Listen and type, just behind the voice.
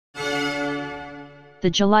The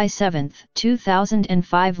July 7,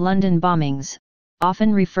 2005 London bombings,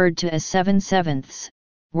 often referred to as 7/7,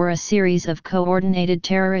 were a series of coordinated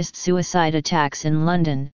terrorist suicide attacks in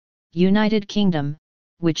London, United Kingdom,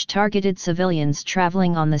 which targeted civilians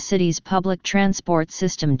travelling on the city's public transport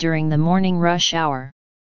system during the morning rush hour.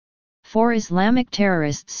 4 Islamic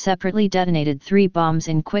terrorists separately detonated 3 bombs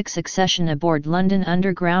in quick succession aboard London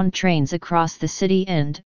Underground trains across the city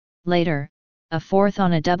and, later, a 4th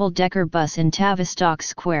on a double-decker bus in Tavistock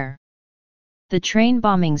Square. The train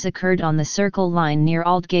bombings occurred on the Circle Line near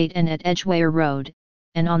Aldgate and at Edgware Road,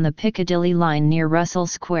 and on the Piccadilly Line near Russell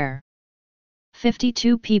Square.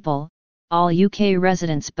 52 people, all UK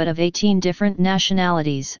residents but of 18 different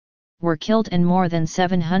nationalities, were killed and more than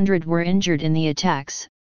 700 were injured in the attacks,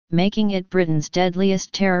 making it Britain's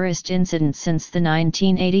deadliest terrorist incident since the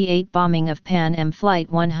 1988 bombing of Pan Am Flight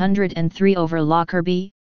 103 over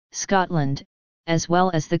Lockerbie, Scotland, as well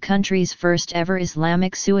as the country's first ever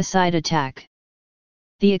Islamic suicide attack.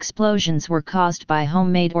 The explosions were caused by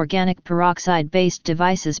homemade organic peroxide-based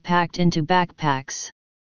devices packed into backpacks.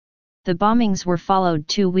 The bombings were followed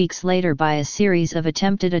 2 weeks later by a series of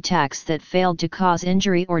attempted attacks that failed to cause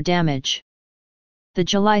injury or damage. The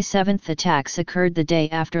July 7 attacks occurred the day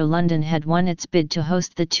after London had won its bid to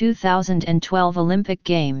host the 2012 Olympic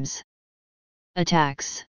Games.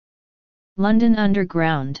 Attacks. London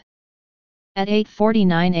Underground. At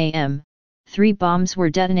 8:49 a.m., 3 bombs were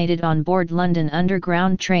detonated on board London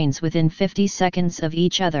Underground trains within 50 seconds of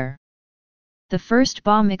each other. The first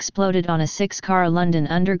bomb exploded on a 6-car London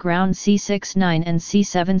Underground C69 and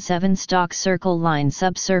C77 stock Circle Line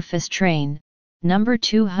subsurface train, number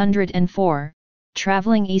 204,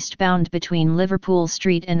 travelling eastbound between Liverpool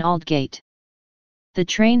Street and Aldgate. The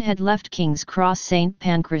train had left King's Cross St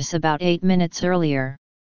Pancras about 8 minutes earlier.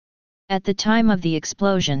 At the time of the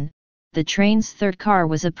explosion, the train's third car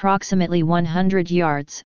was approximately 100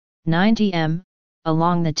 yards, 90 m,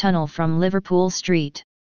 along the tunnel from Liverpool Street.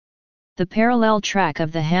 The parallel track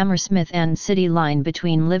of the Hammersmith and City line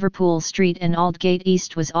between Liverpool Street and Aldgate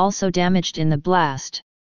East was also damaged in the blast.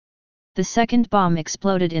 The second bomb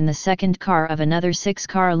exploded in the second car of another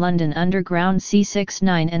 6-car London Underground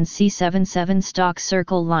C69 and C77 stock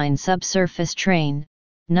Circle Line subsurface train,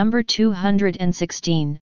 number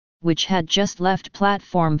 216, which had just left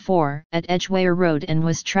Platform 4 at Edgware Road and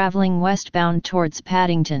was travelling westbound towards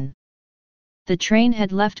Paddington. The train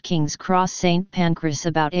had left King's Cross St Pancras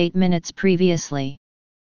about 8 minutes previously.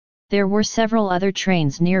 There were several other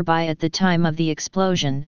trains nearby at the time of the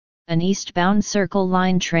explosion. An eastbound Circle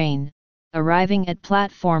Line train, arriving at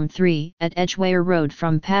Platform 3 at Edgware Road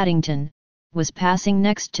from Paddington, was passing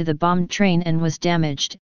next to the bombed train and was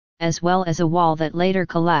damaged, as well as a wall that later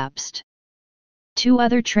collapsed. 2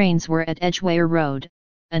 other trains were at Edgware Road,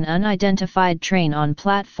 an unidentified train on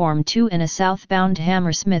Platform 2 and a southbound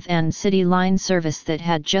Hammersmith and City line service that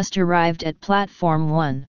had just arrived at Platform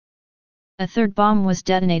 1. A third bomb was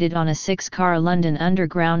detonated on a 6-car London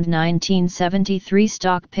Underground 1973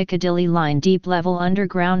 stock Piccadilly line deep-level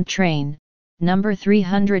underground train, number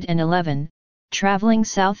 311, travelling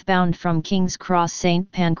southbound from King's Cross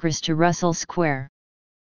St Pancras to Russell Square.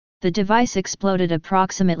 The device exploded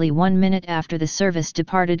approximately 1 minute after the service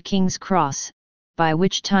departed King's Cross, by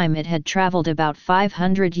which time it had travelled about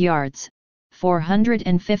 500 yards,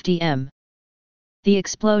 450 m. The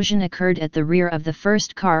explosion occurred at the rear of the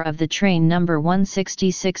first car of the train number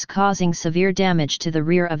 166, causing severe damage to the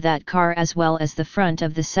rear of that car as well as the front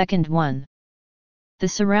of the second one. The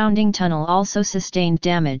surrounding tunnel also sustained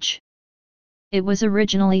damage. It was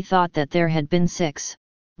originally thought that there had been 6,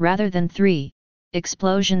 rather than 3,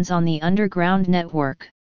 explosions on the underground network.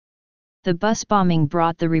 The bus bombing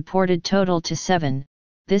brought the reported total to 7,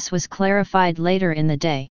 this was clarified later in the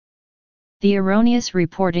day. The erroneous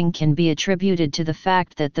reporting can be attributed to the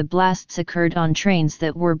fact that the blasts occurred on trains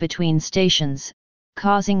that were between stations,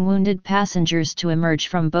 causing wounded passengers to emerge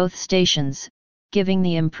from both stations, giving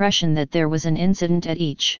the impression that there was an incident at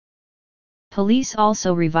each. Police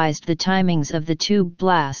also revised the timings of the 2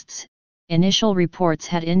 blasts. Initial reports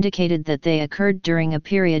had indicated that they occurred during a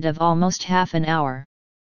period of almost half an hour.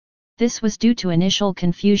 This was due to initial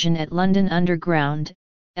confusion at London Underground,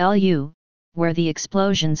 LU, where the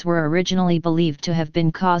explosions were originally believed to have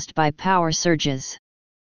been caused by power surges.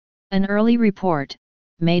 An early report,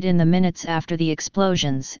 made in the minutes after the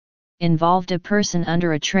explosions, involved a person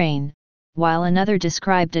under a train, while another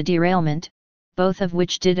described a derailment, both of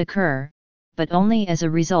which did occur, but only as a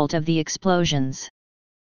result of the explosions.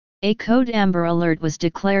 A code Amber Alert was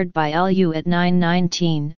declared by LU at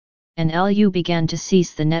 9:19, and LU began to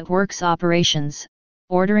cease the network's operations,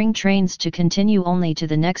 ordering trains to continue only to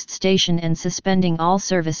the next station and suspending all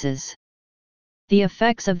services. The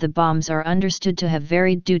effects of the bombs are understood to have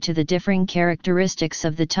varied due to the differing characteristics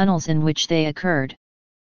of the tunnels in which they occurred.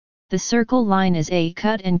 The Circle Line is a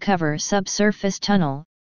cut-and-cover subsurface tunnel,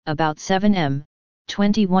 about 7 m,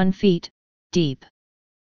 21 feet, deep.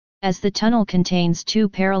 As the tunnel contains two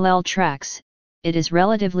parallel tracks, it is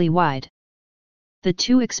relatively wide. The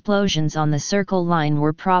two explosions on the Circle Line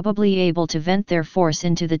were probably able to vent their force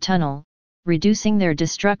into the tunnel, reducing their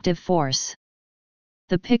destructive force.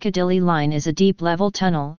 The Piccadilly Line is a deep-level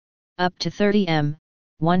tunnel, up to 30 m,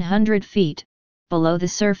 100 feet, below the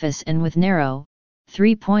surface and with narrow,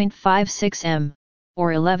 3.56 m,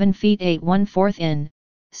 or 11 feet 8¼ in,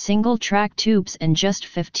 single-track tubes and just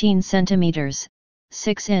 15 centimeters,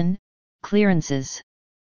 6 in, clearances.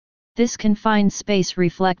 This confined space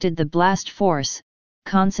reflected the blast force,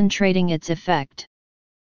 concentrating its effect.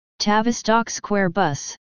 Tavistock Square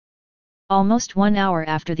Bus. Almost 1 hour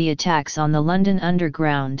after the attacks on the London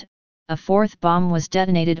Underground, a fourth bomb was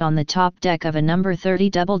detonated on the top deck of a number 30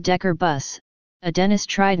 double-decker bus, a Dennis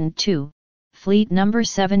Trident II, fleet number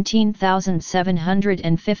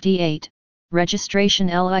 17758, registration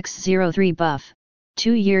LX03 Buff,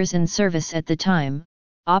 2 years in service at the time,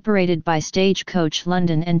 operated by Stagecoach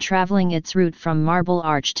London and travelling its route from Marble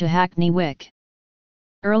Arch to Hackney Wick.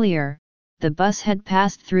 Earlier, the bus had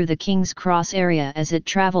passed through the King's Cross area as it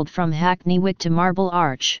travelled from Hackney Wick to Marble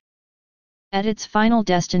Arch. At its final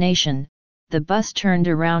destination, the bus turned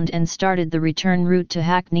around and started the return route to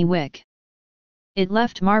Hackney Wick. It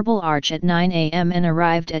left Marble Arch at 9 a.m. and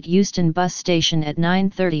arrived at Euston Bus Station at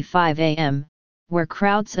 9:35 a.m., where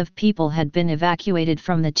crowds of people had been evacuated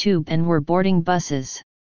from the tube and were boarding buses.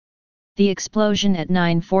 The explosion at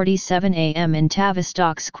 9:47 a.m. in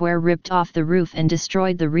Tavistock Square ripped off the roof and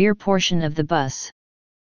destroyed the rear portion of the bus.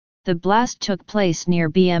 The blast took place near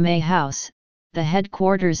BMA House, the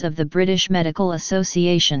headquarters of the British Medical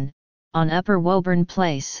Association, on Upper Woburn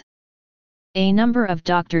Place. A number of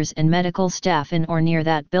doctors and medical staff in or near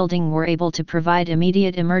that building were able to provide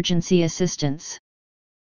immediate emergency assistance.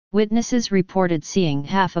 Witnesses reported seeing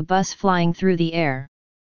half a bus flying through the air.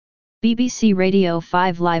 BBC Radio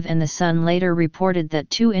 5 Live and The Sun later reported that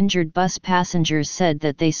 2 injured bus passengers said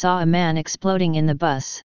that they saw a man exploding in the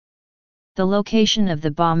bus. The location of the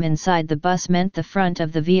bomb inside the bus meant the front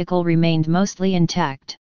of the vehicle remained mostly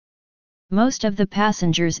intact. Most of the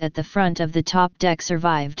passengers at the front of the top deck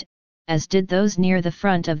survived, as did those near the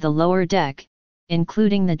front of the lower deck,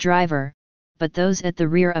 including the driver, but those at the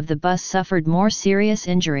rear of the bus suffered more serious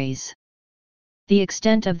injuries. The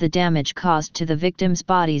extent of the damage caused to the victims'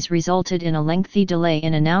 bodies resulted in a lengthy delay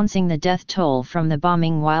in announcing the death toll from the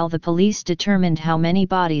bombing while the police determined how many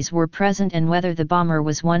bodies were present and whether the bomber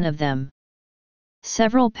was one of them.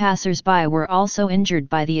 Several passers-by were also injured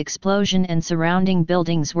by the explosion and surrounding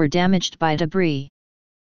buildings were damaged by debris.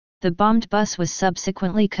 The bombed bus was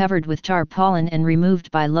subsequently covered with tarpaulin and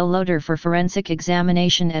removed by low loader for forensic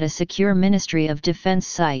examination at a secure Ministry of Defence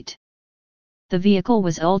site. The vehicle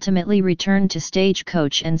was ultimately returned to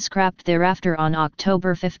Stagecoach and scrapped thereafter on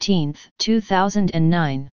October 15,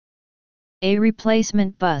 2009. A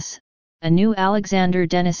replacement bus, a new Alexander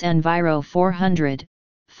Dennis Enviro 400,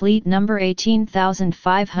 fleet number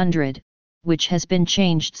 18500, which has been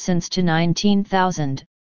changed since to 19000,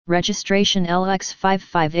 registration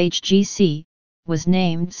LX55HGC, was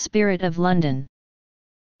named Spirit of London.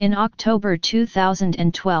 In October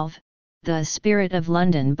 2012, the Spirit of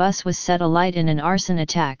London bus was set alight in an arson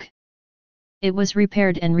attack. It was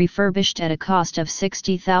repaired and refurbished at a cost of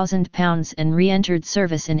 £60,000 and re-entered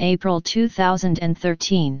service in April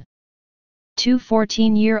 2013. 2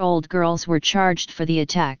 14-year-old girls were charged for the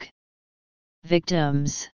attack.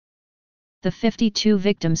 Victims. The 52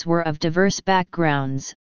 victims were of diverse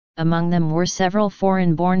backgrounds, among them were several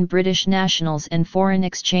foreign-born British nationals and foreign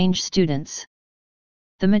exchange students.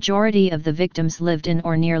 The majority of the victims lived in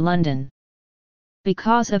or near London.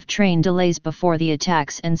 Because of train delays before the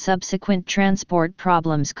attacks and subsequent transport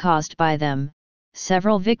problems caused by them,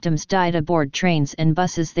 several victims died aboard trains and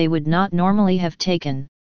buses they would not normally have taken.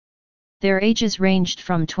 Their ages ranged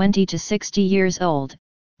from 20 to 60 years old,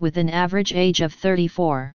 with an average age of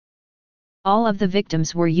 34. All of the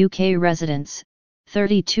victims were UK residents,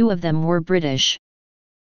 32 of them were British.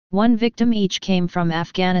 1 victim each came from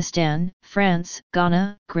Afghanistan, France,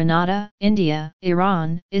 Ghana, Grenada, India,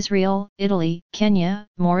 Iran, Israel, Italy, Kenya,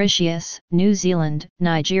 Mauritius, New Zealand,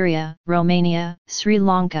 Nigeria, Romania, Sri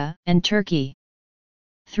Lanka, and Turkey.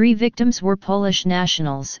 3 victims were Polish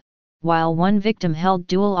nationals, while 1 victim held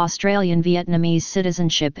dual Australian-Vietnamese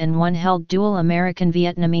citizenship and 1 held dual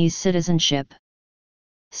American-Vietnamese citizenship.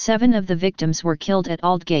 7 of the victims were killed at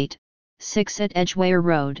Aldgate, 6 at Edgware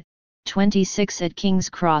Road, 26 at King's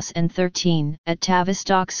Cross and 13 at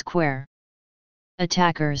Tavistock Square.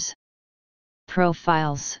 Attackers.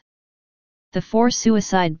 Profiles. The 4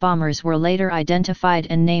 suicide bombers were later identified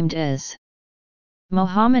and named as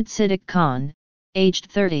Mohammed Siddiq Khan, aged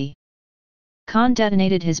 30. Khan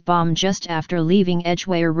detonated his bomb just after leaving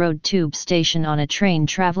Edgware Road Tube Station on a train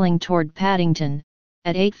travelling toward Paddington,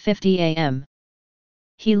 at 8:50 am.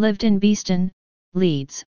 He lived in Beeston,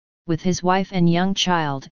 Leeds, with his wife and young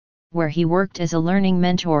child, where he worked as a learning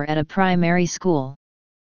mentor at a primary school.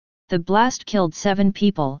 The blast killed 7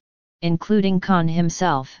 people, including Khan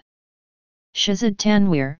himself. Shazad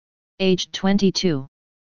Tanweer, aged 22.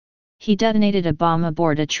 He detonated a bomb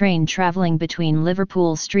aboard a train travelling between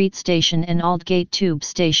Liverpool Street Station and Aldgate Tube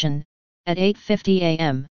Station, at 8:50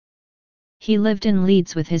 am. He lived in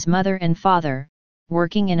Leeds with his mother and father,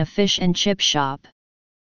 working in a fish and chip shop.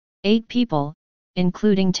 8 people,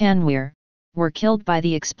 including Tanweer, were killed by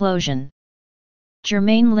the explosion.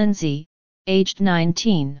 Jermaine Lindsay, aged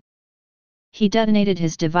 19. He detonated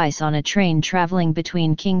his device on a train travelling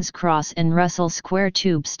between King's Cross and Russell Square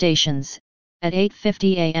Tube stations, at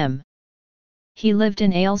 8:50 am. He lived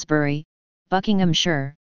in Aylesbury,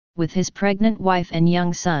 Buckinghamshire, with his pregnant wife and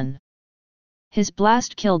young son. His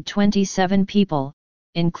blast killed 27 people,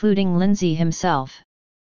 including Lindsay himself.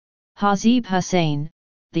 Hazib Hussain,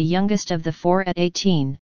 the youngest of the 4 at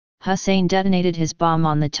 18, Hussain detonated his bomb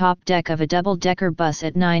on the top deck of a double-decker bus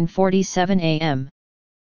at 9:47 am.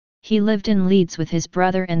 He lived in Leeds with his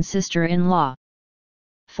brother and sister-in-law.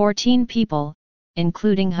 14 people,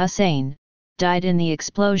 including Hussain, died in the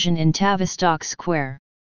explosion in Tavistock Square.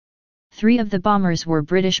 3 of the bombers were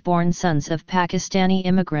British-born sons of Pakistani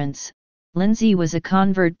immigrants. Lindsay was a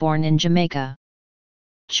convert born in Jamaica.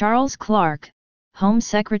 Charles Clarke, Home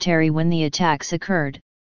Secretary when the attacks occurred,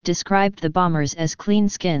 described the bombers as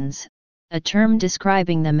cleanskins, a term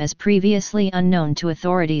describing them as previously unknown to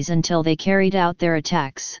authorities until they carried out their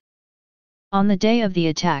attacks. On the day of the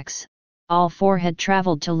attacks, all 4 had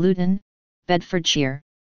travelled to Luton, Bedfordshire,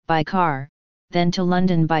 by car, then to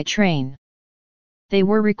London by train. They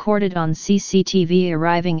were recorded on CCTV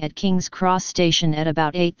arriving at King's Cross Station at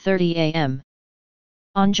about 8:30 am.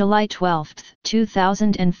 On July 12,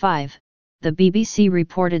 2005, the BBC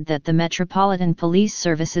reported that the Metropolitan Police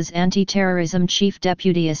Service's Anti-Terrorism Chief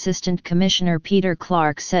Deputy Assistant Commissioner Peter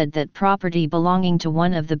Clark said that property belonging to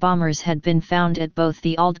one of the bombers had been found at both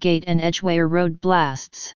the Aldgate and Edgware Road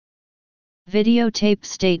blasts. Videotape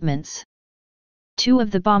statements. 2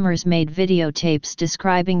 of the bombers made videotapes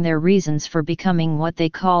describing their reasons for becoming what they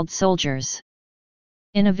called soldiers.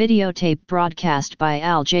 In a videotape broadcast by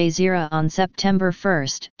Al Jazeera on September 1,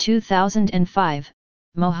 2005,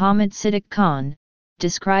 Mohammed Siddiq Khan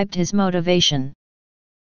described his motivation.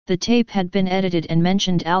 The tape had been edited and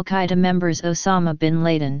mentioned Al-Qaeda members Osama bin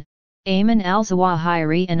Laden, Ayman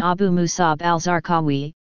al-Zawahiri and Abu Musab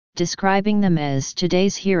al-Zarqawi, describing them as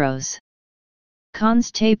today's heroes.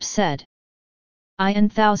 Khan's tape said, "I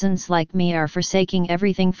and thousands like me are forsaking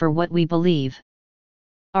everything for what we believe.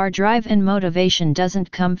 Our drive and motivation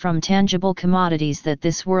doesn't come from tangible commodities that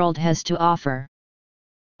this world has to offer.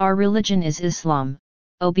 Our religion is Islam,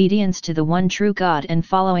 obedience to the one true God and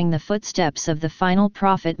following the footsteps of the final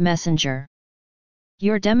prophet messenger.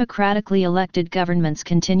 Your democratically elected governments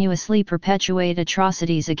continuously perpetuate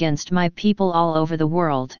atrocities against my people all over the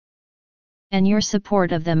world. And your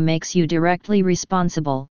support of them makes you directly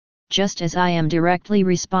responsible, just as I am directly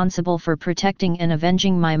responsible for protecting and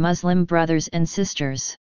avenging my Muslim brothers and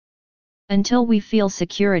sisters. Until we feel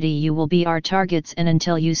security, you will be our targets, and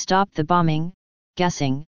until you stop the bombing,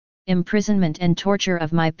 gassing, imprisonment and torture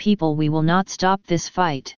of my people, we will not stop this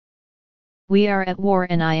fight. We are at war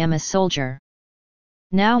and I am a soldier.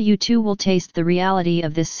 Now you too will taste the reality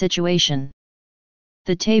of this situation."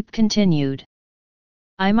 The tape continued.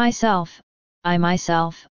 I myself, I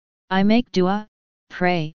make dua,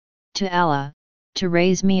 pray, to Allah, to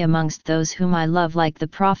raise me amongst those whom I love, like the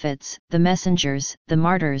prophets, the messengers, the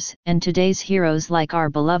martyrs, and today's heroes like our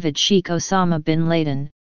beloved Sheikh Osama bin Laden,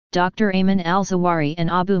 Dr. Ayman al-Zawahiri and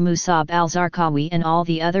Abu Musab al-Zarqawi, and all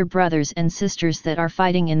the other brothers and sisters that are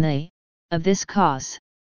fighting in the of this cause.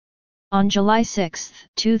 On July 6,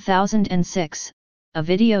 2006, a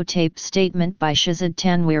videotape statement by Shazad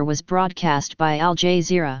Tanweer was broadcast by Al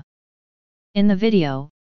Jazeera. In the video,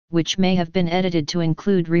 which may have been edited to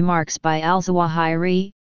include remarks by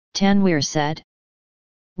al-Zawahiri, Tanweer said,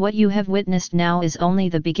 "What you have witnessed now is only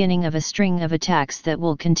the beginning of a string of attacks that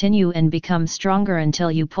will continue and become stronger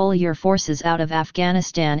until you pull your forces out of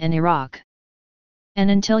Afghanistan and Iraq.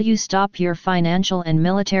 And until you stop your financial and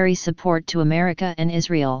military support to America and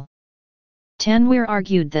Israel. Tanweer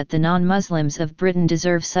argued that the non-Muslims of Britain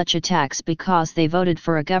deserve such attacks because they voted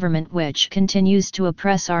for a government which continues to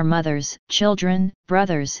oppress our mothers, children,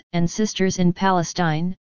 brothers, and sisters in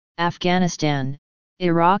Palestine, Afghanistan,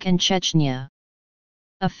 Iraq and Chechnya.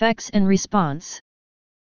 Effects and response.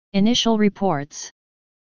 Initial reports.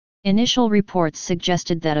 Initial reports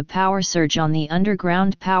suggested that a power surge on the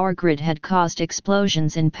underground power grid had caused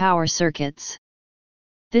explosions in power circuits.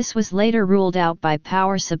 This was later ruled out by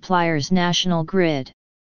power suppliers National Grid.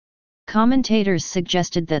 Commentators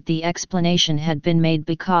suggested that the explanation had been made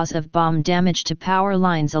because of bomb damage to power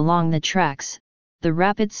lines along the tracks, the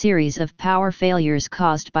rapid series of power failures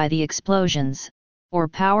caused by the explosions, or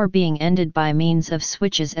power being ended by means of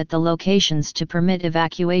switches at the locations to permit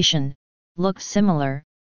evacuation, looked similar,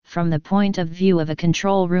 from the point of view of a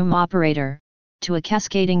control room operator, to a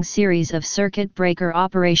cascading series of circuit breaker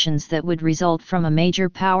operations that would result from a major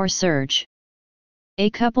power surge. A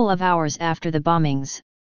couple of hours after the bombings,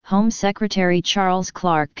 Home Secretary Charles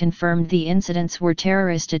Clarke confirmed the incidents were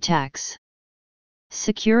terrorist attacks.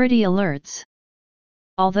 Security alerts.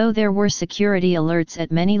 Although there were security alerts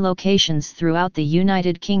at many locations throughout the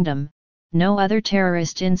United Kingdom, no other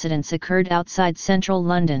terrorist incidents occurred outside central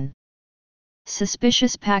London.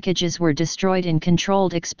 Suspicious packages were destroyed in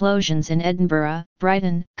controlled explosions in Edinburgh,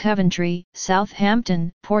 Brighton, Coventry,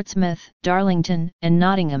 Southampton, Portsmouth, Darlington, and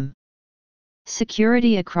Nottingham.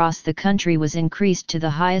 Security across the country was increased to the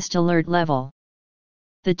highest alert level.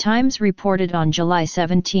 The Times reported on July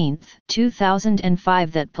 17,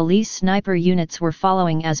 2005 that police sniper units were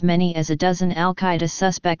following as many as a dozen Al-Qaeda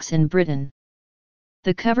suspects in Britain.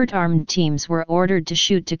 The covert armed teams were ordered to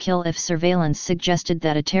shoot to kill if surveillance suggested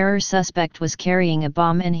that a terror suspect was carrying a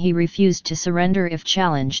bomb and he refused to surrender if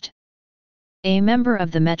challenged. A member of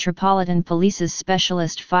the Metropolitan Police's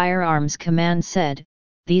Specialist Firearms Command said,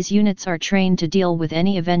 "These units are trained to deal with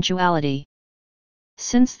any eventuality.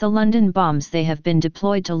 Since the London bombs they have been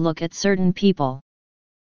deployed to look at certain people."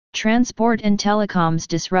 Transport and telecoms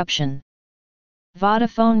disruption.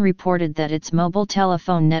 Vodafone reported that its mobile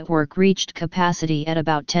telephone network reached capacity at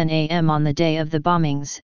about 10 a.m. on the day of the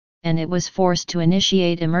bombings, and it was forced to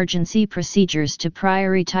initiate emergency procedures to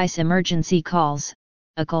prioritize emergency calls,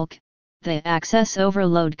 ACOLC, the Access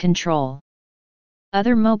Overload Control.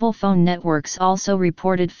 Other mobile phone networks also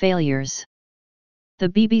reported failures. The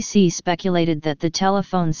BBC speculated that the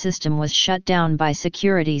telephone system was shut down by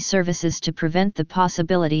security services to prevent the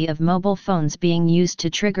possibility of mobile phones being used to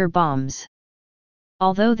trigger bombs.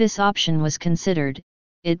 Although this option was considered,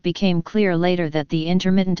 it became clear later that the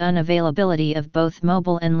intermittent unavailability of both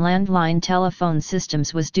mobile and landline telephone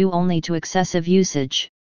systems was due only to excessive usage.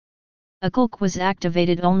 ACOLC was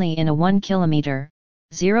activated only in a 1 km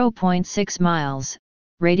 (0.6 miles)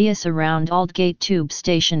 radius around Aldgate Tube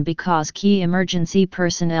Station because key emergency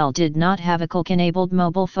personnel did not have ACOLC-enabled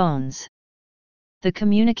mobile phones. The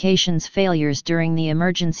communications failures during the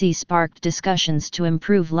emergency sparked discussions to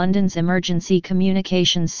improve London's emergency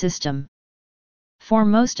communications system. For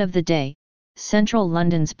most of the day, central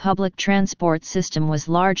London's public transport system was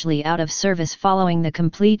largely out of service following the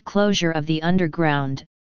complete closure of the Underground,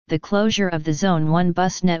 the closure of the Zone 1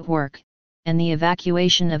 bus network, and the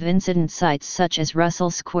evacuation of incident sites such as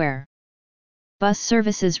Russell Square. Bus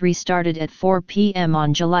services restarted at 4 p.m.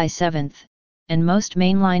 on July 7, and most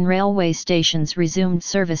mainline railway stations resumed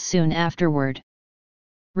service soon afterward.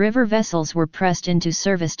 River vessels were pressed into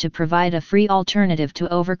service to provide a free alternative to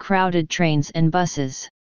overcrowded trains and buses.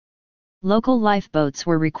 Local lifeboats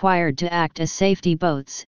were required to act as safety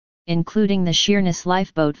boats, including the Sheerness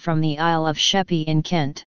lifeboat from the Isle of Sheppey in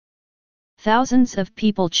Kent. Thousands of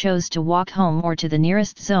people chose to walk home or to the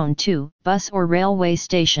nearest Zone 2 bus or railway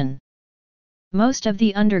station. Most of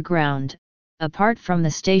the Underground, apart from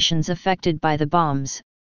the stations affected by the bombs,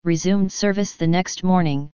 resumed service the next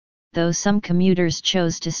morning, though some commuters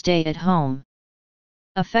chose to stay at home.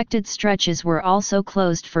 Affected stretches were also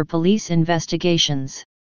closed for police investigations.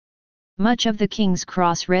 Much of the King's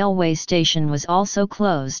Cross railway station was also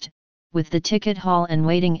closed, with the ticket hall and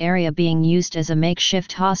waiting area being used as a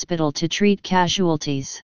makeshift hospital to treat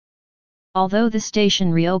casualties. Although the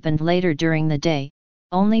station reopened later during the day,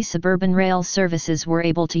 only suburban rail services were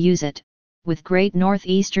able to use it. With Great North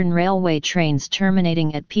Eastern Railway trains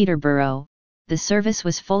terminating at Peterborough, the service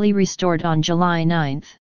was fully restored on July 9.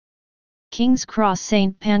 King's Cross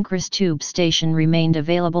St Pancras Tube Station remained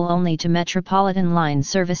available only to Metropolitan line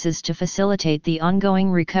services to facilitate the ongoing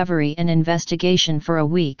recovery and investigation for a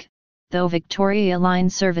week, though Victoria line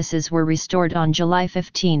services were restored on July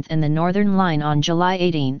 15 and the Northern line on July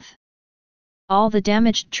 18. All the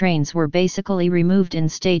damaged trains were basically removed in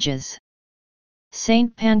stages.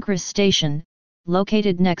 St Pancras Station,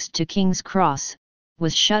 located next to King's Cross,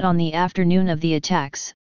 was shut on the afternoon of the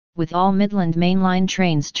attacks, with all Midland Main Line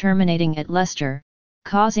trains terminating at Leicester,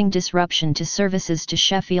 causing disruption to services to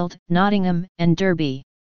Sheffield, Nottingham, and Derby.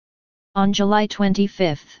 On July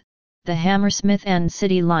 25, the Hammersmith and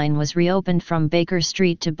City line was reopened from Baker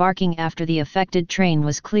Street to Barking after the affected train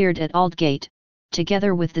was cleared at Aldgate,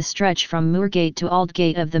 together with the stretch from Moorgate to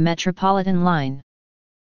Aldgate of the Metropolitan line.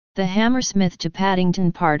 The Hammersmith to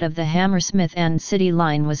Paddington part of the Hammersmith and City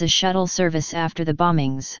line was a shuttle service after the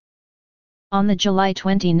bombings. On the July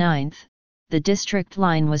 29, the District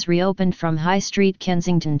line was reopened from High Street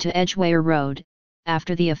Kensington to Edgware Road,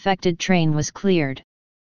 after the affected train was cleared.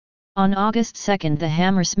 On August 2 the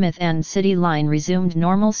Hammersmith and City line resumed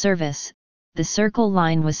normal service. The Circle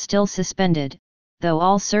line was still suspended, though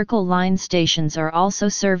all Circle line stations are also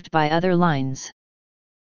served by other lines.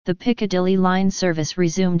 The Piccadilly line service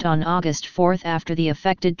resumed on August 4 after the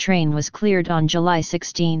affected train was cleared on July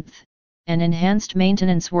 16, and enhanced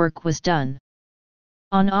maintenance work was done.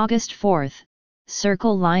 On August 4,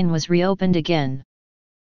 Circle line was reopened again.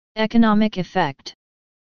 Economic effect.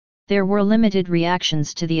 There were limited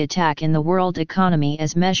reactions to the attack in the world economy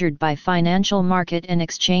as measured by financial market and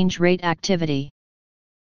exchange rate activity.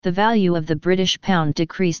 The value of the British pound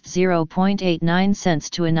decreased 0.89 cents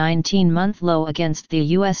to a 19-month low against the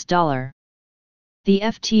US dollar. The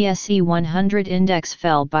FTSE 100 index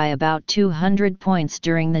fell by about 200 points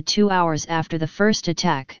during the 2 hours after the first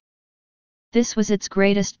attack. This was its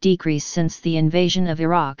greatest decrease since the invasion of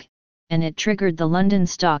Iraq, and it triggered the London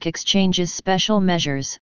Stock Exchange's special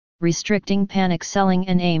measures, restricting panic selling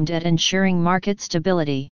and aimed at ensuring market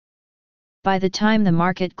stability. By the time the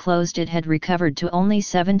market closed, it had recovered to only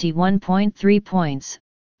 71.3 points,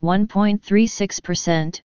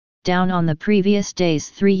 1.36%, down on the previous day's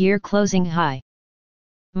 3-year closing high.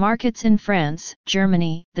 Markets in France,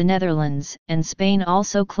 Germany, the Netherlands, and Spain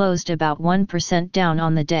also closed about 1% down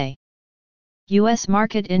on the day. U.S.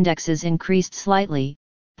 market indexes increased slightly,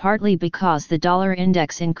 partly because the dollar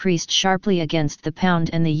index increased sharply against the pound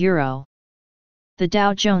and the euro. The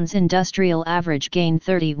Dow Jones Industrial Average gained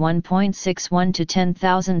 31.61 to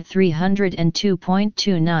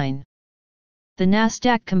 10,302.29. The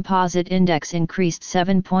Nasdaq Composite Index increased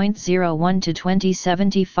 7.01 to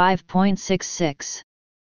 2075.66.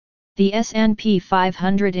 The S&P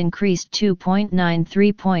 500 increased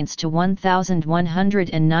 2.93 points to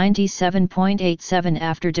 1,197.87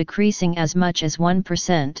 after decreasing as much as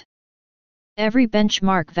 1%. Every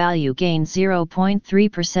benchmark value gained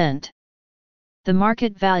 0.3%. The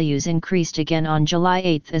market values increased again on July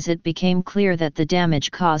 8 as it became clear that the damage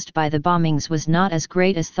caused by the bombings was not as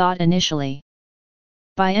great as thought initially.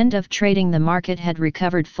 By end of trading, the market had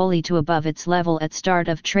recovered fully to above its level at start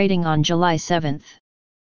of trading on July 7.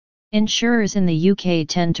 Insurers in the UK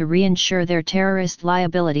tend to reinsure their terrorist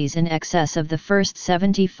liabilities in excess of the first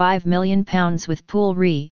 £75 million with Pool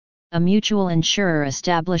Re, a mutual insurer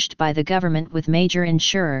established by the government with major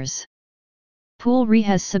insurers. Pool Re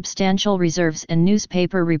has substantial reserves, and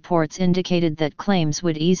newspaper reports indicated that claims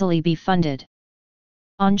would easily be funded.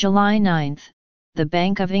 On July 9, the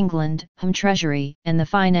Bank of England, Home Treasury, and the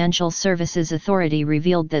Financial Services Authority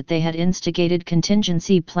revealed that they had instigated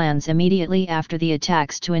contingency plans immediately after the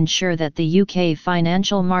attacks to ensure that the UK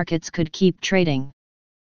financial markets could keep trading.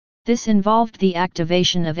 This involved the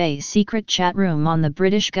activation of a secret chat room on the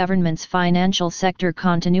British government's Financial Sector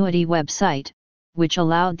Continuity website, which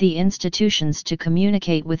allowed the institutions to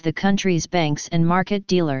communicate with the country's banks and market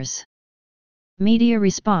dealers. Media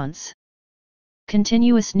response.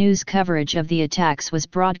 Continuous news coverage of the attacks was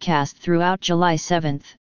broadcast throughout July 7,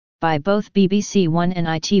 by both BBC One and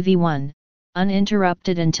ITV1,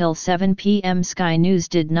 uninterrupted until 7 p.m. Sky News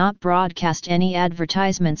did not broadcast any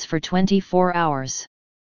advertisements for 24 hours.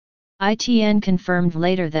 ITN confirmed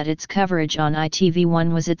later that its coverage on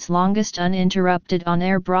ITV1 was its longest uninterrupted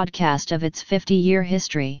on-air broadcast of its 50-year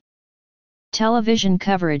history. Television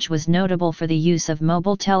coverage was notable for the use of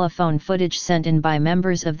mobile telephone footage sent in by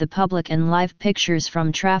members of the public and live pictures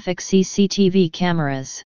from traffic CCTV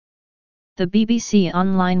cameras. The BBC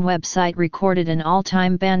online website recorded an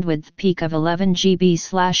all-time bandwidth peak of 11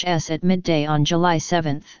 GB/s at midday on July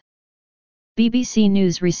 7. BBC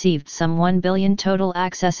News received some 1 billion total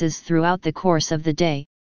accesses throughout the course of the day,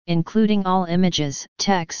 including all images,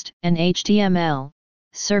 text, and HTML,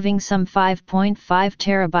 serving some 5.5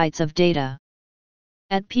 terabytes of data.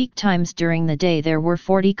 At peak times during the day there were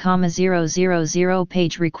 40,000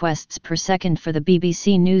 page requests per second for the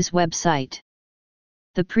BBC News website.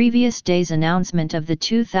 The previous day's announcement of the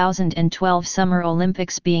 2012 Summer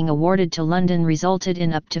Olympics being awarded to London resulted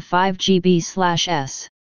in up to 5 GB/s.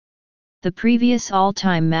 The previous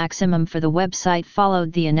all-time maximum for the website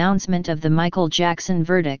followed the announcement of the Michael Jackson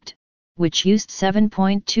verdict, which used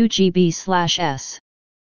 7.2 GB/s.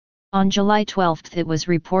 On July 12 it was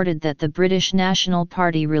reported that the British National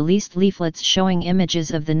Party released leaflets showing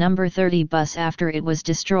images of the number 30 bus after it was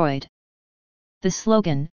destroyed. The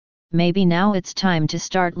slogan, "Maybe now it's time to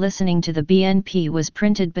start listening to the BNP," was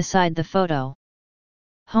printed beside the photo.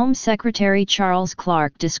 Home Secretary Charles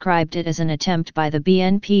Clarke described it as an attempt by the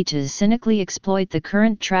BNP to cynically exploit the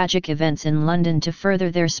current tragic events in London to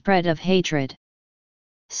further their spread of hatred.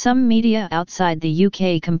 Some media outside the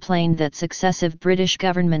UK complained that successive British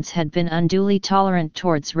governments had been unduly tolerant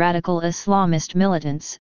towards radical Islamist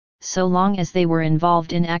militants, so long as they were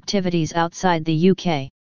involved in activities outside the UK.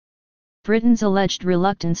 Britain's alleged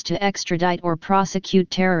reluctance to extradite or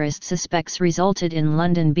prosecute terrorist suspects resulted in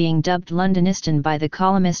London being dubbed Londonistan by the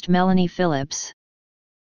columnist Melanie Phillips.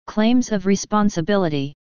 Claims of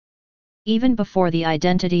responsibility. Even before the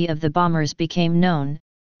identity of the bombers became known,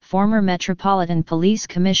 former Metropolitan Police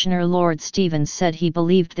Commissioner Lord Stevens said he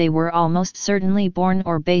believed they were almost certainly born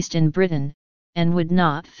or based in Britain, and would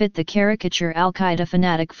not fit the caricature Al-Qaeda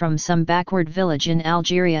fanatic from some backward village in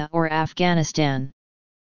Algeria or Afghanistan.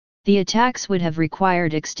 The attacks would have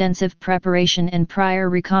required extensive preparation and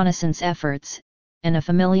prior reconnaissance efforts, and a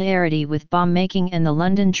familiarity with bomb-making and the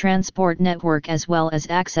London transport network, as well as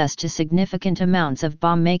access to significant amounts of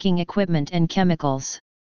bomb-making equipment and chemicals.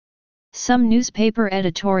 Some newspaper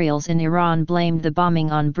editorials in Iran blamed the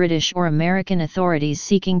bombing on British or American authorities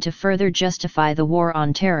seeking to further justify the war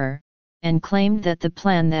on terror, and claimed that the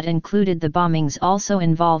plan that included the bombings also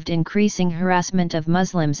involved increasing harassment of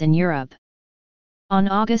Muslims in Europe. On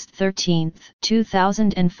August 13,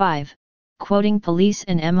 2005, quoting police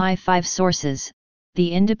and MI5 sources,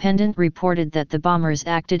 The Independent reported that the bombers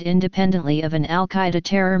acted independently of an Al-Qaeda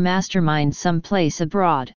terror mastermind someplace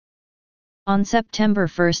abroad. On September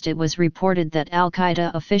 1 it was reported that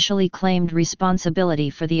Al-Qaeda officially claimed responsibility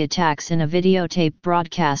for the attacks in a videotape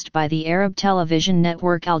broadcast by the Arab television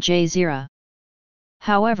network Al Jazeera.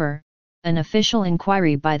 However, an official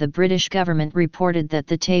inquiry by the British government reported that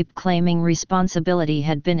the tape claiming responsibility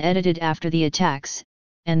had been edited after the attacks,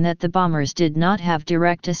 and that the bombers did not have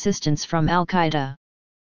direct assistance from Al-Qaeda.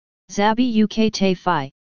 Zabi Uk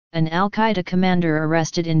Taifi, an Al-Qaeda commander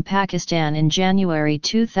arrested in Pakistan in January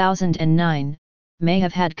 2009, may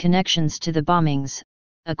have had connections to the bombings,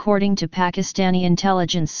 according to Pakistani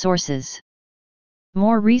intelligence sources.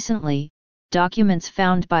 More recently, documents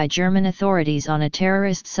found by German authorities on a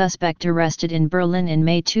terrorist suspect arrested in Berlin in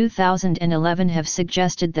May 2011 have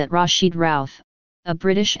suggested that Rashid Rauf, a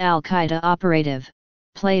British Al-Qaeda operative,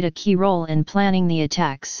 played a key role in planning the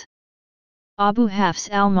attacks. Abu Hafs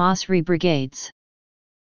al-Masri Brigades.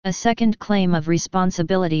 A second claim of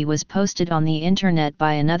responsibility was posted on the internet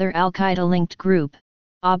by another Al-Qaeda-linked group,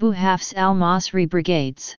 Abu Hafs al-Masri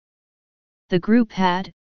Brigades. The group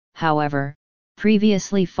had, however,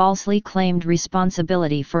 previously falsely claimed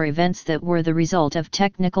responsibility for events that were the result of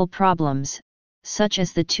technical problems, such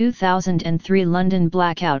as the 2003 London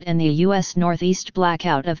blackout and the U.S. Northeast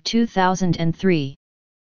blackout of 2003.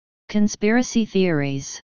 Conspiracy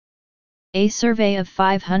theories. A survey of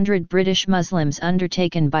 500 British Muslims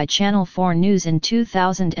undertaken by Channel 4 News in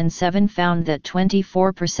 2007 found that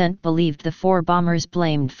 24% believed the four bombers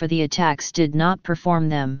blamed for the attacks did not perform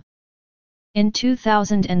them. In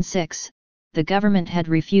 2006, the government had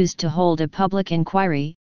refused to hold a public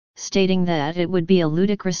inquiry, stating that it would be a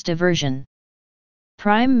ludicrous diversion.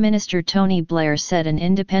 Prime Minister Tony Blair said an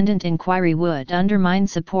independent inquiry would undermine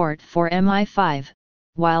support for MI5,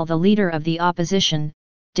 while the leader of the opposition,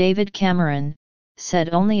 David Cameron,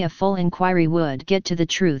 said only a full inquiry would get to the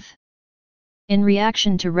truth. In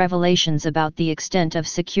reaction to revelations about the extent of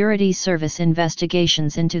security service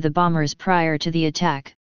investigations into the bombers prior to the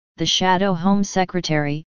attack, the Shadow Home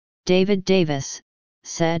Secretary, David Davis,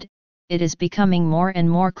 said, "It is becoming more and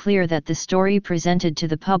more clear that the story presented to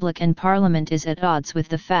the public and Parliament is at odds with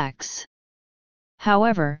the facts."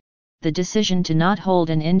 However, the decision to not hold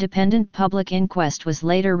an independent public inquest was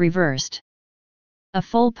later reversed. A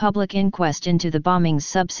full public inquest into the bombings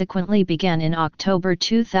subsequently began in October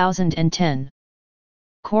 2010.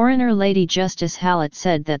 Coroner Lady Justice Hallett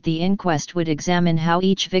said that the inquest would examine how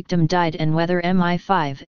each victim died and whether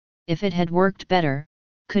MI5, if it had worked better,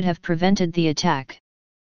 could have prevented the attack.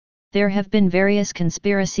 There have been various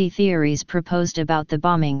conspiracy theories proposed about the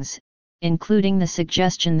bombings, including the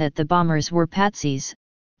suggestion that the bombers were patsies,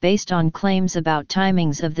 based on claims about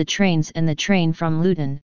timings of the trains and the train from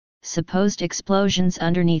Luton, supposed explosions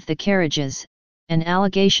underneath the carriages, and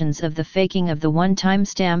allegations of the faking of the one-time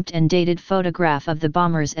stamped and dated photograph of the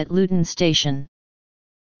bombers at Luton Station.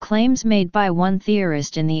 Claims made by one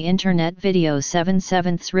theorist in the internet video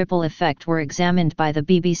 7/7 ripple effect were examined by the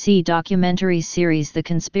BBC documentary series The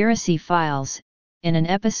Conspiracy Files, in an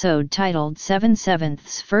episode titled 7/7,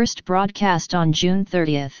 first broadcast on June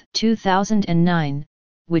 30, 2009,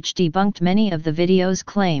 which debunked many of the video's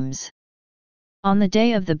claims. On the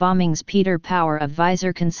day of the bombings, Peter Power of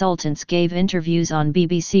Visor Consultants gave interviews on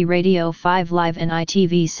BBC Radio 5 Live and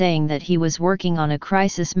ITV saying that he was working on a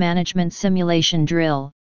crisis management simulation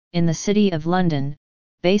drill in the City of London,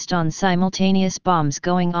 based on simultaneous bombs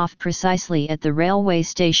going off precisely at the railway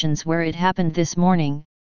stations where it happened this morning,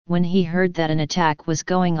 when he heard that an attack was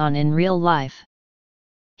going on in real life.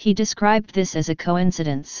 He described this as a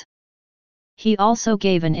coincidence. He also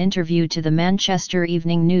gave an interview to the Manchester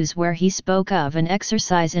Evening News where he spoke of an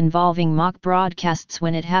exercise involving mock broadcasts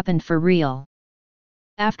when it happened for real.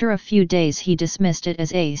 After a few days he dismissed it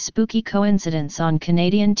as a spooky coincidence on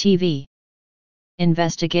Canadian TV.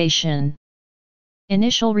 Investigation.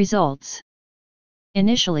 Initial results.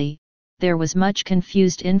 Initially, there was much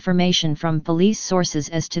confused information from police sources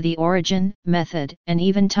as to the origin, method, and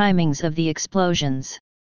even timings of the explosions.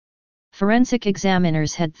 Forensic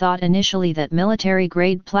examiners had thought initially that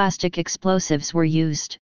military-grade plastic explosives were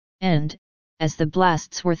used, and, as the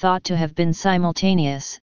blasts were thought to have been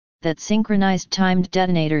simultaneous, that synchronized timed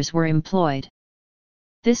detonators were employed.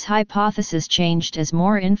 This hypothesis changed as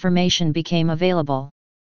more information became available.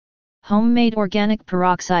 Homemade organic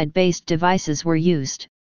peroxide-based devices were used,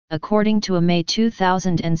 according to a May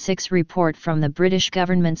 2006 report from the British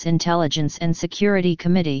government's Intelligence and Security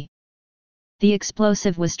Committee. The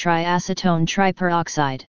explosive was triacetone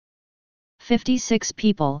triperoxide. 56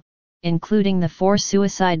 people, including the 4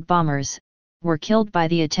 suicide bombers, were killed by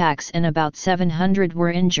the attacks and about 700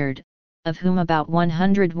 were injured, of whom about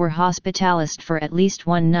 100 were hospitalized for at least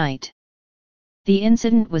one night. The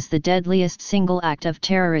incident was the deadliest single act of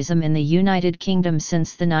terrorism in the United Kingdom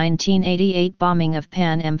since the 1988 bombing of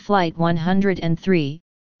Pan Am Flight 103,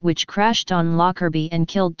 which crashed on Lockerbie and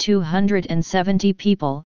killed 270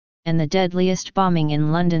 people, and the deadliest bombing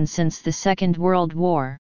in London since the Second World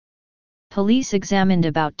War. Police examined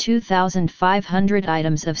about 2,500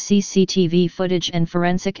 items of CCTV footage and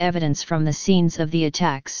forensic evidence from the scenes of the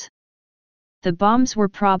attacks. The bombs were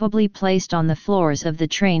probably placed on the floors of the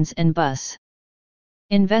trains and bus.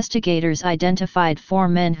 Investigators identified 4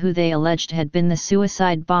 men who they alleged had been the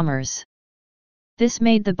suicide bombers. This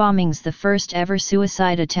made the bombings the first ever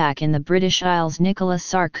suicide attack in the British Isles. Nicolas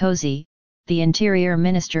Sarkozy, the Interior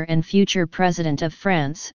Minister and future President of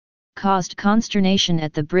France, caused consternation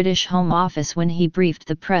at the British Home Office when he briefed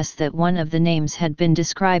the press that one of the names had been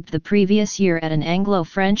described the previous year at an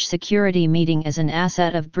Anglo-French security meeting as an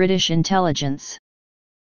asset of British intelligence.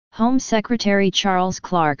 Home Secretary Charles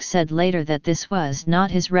Clarke said later that this was not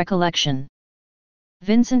his recollection.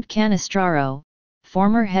 Vincent Canestraro,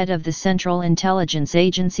 former head of the Central Intelligence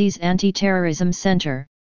Agency's Anti-Terrorism Center,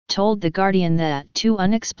 told The Guardian that 2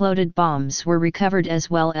 unexploded bombs were recovered as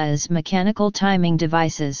well as mechanical timing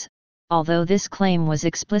devices, although this claim was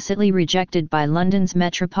explicitly rejected by London's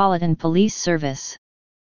Metropolitan Police Service.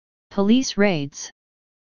 Police raids.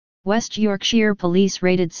 West Yorkshire Police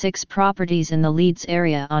raided 6 properties in the Leeds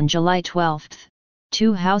area on July 12,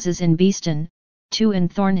 2 houses in Beeston, 2 in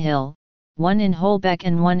Thornhill, 1 in Holbeck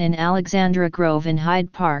and 1 in Alexandra Grove in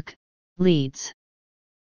Hyde Park, Leeds.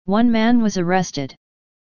 1 man was arrested.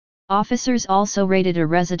 Officers also raided a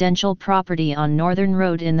residential property on Northern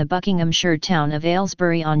Road in the Buckinghamshire town of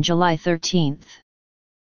Aylesbury on July 13.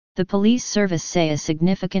 The police service say a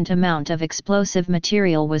significant amount of explosive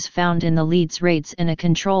material was found in the Leeds raids and a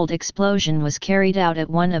controlled explosion was carried out at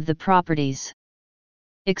one of the properties.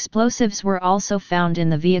 Explosives were also found in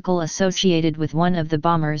the vehicle associated with one of the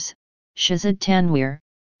bombers, Shazad Tanweer,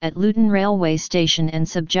 at Luton railway station and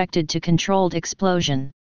subjected to controlled explosion.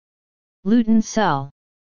 Luton cell.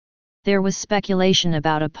 There was speculation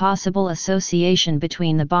about a possible association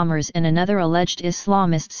between the bombers and another alleged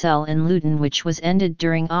Islamist cell in Luton which was ended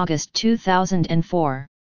during August 2004.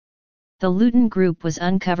 The Luton group was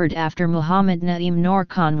uncovered after Muhammad Naeem Noor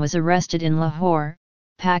Khan was arrested in Lahore,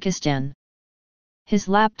 Pakistan. His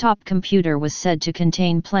laptop computer was said to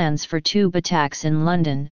contain plans for tube attacks in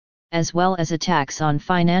London, as well as attacks on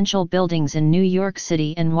financial buildings in New York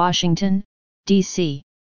City and Washington, D.C.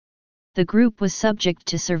 The group was subject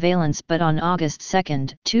to surveillance, but on August 2,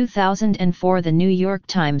 2004 the New York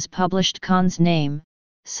Times published Khan's name,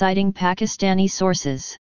 citing Pakistani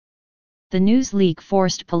sources. The news leak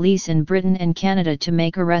forced police in Britain and Canada to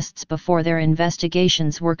make arrests before their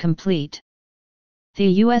investigations were complete. The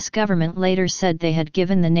U.S. government later said they had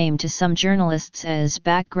given the name to some journalists as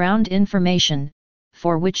background information,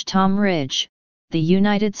 for which Tom Ridge, the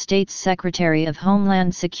United States Secretary of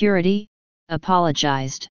Homeland Security,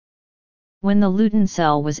 apologized. When the Luton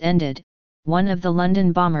cell was ended, one of the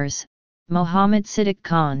London bombers, Mohammed Siddiq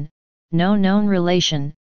Khan, no known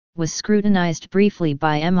relation, was scrutinized briefly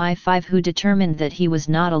by MI5, who determined that he was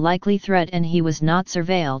not a likely threat and he was not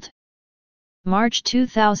surveilled. March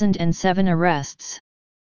 2007 arrests.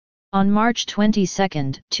 On March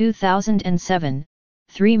 22, 2007,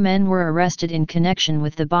 3 men were arrested in connection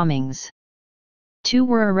with the bombings. 2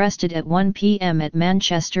 were arrested at 1 p.m. at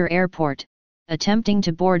Manchester Airport, attempting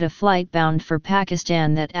to board a flight bound for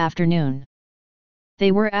Pakistan that afternoon.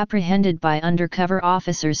 They were apprehended by undercover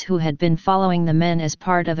officers who had been following the men as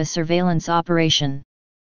part of a surveillance operation.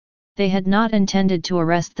 They had not intended to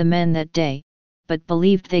arrest the men that day, but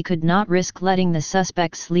believed they could not risk letting the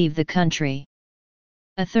suspects leave the country.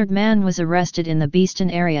 A 3rd man was arrested in the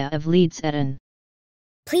Beeston area of Leeds Eton.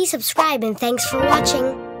 Please subscribe and thanks for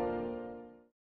watching.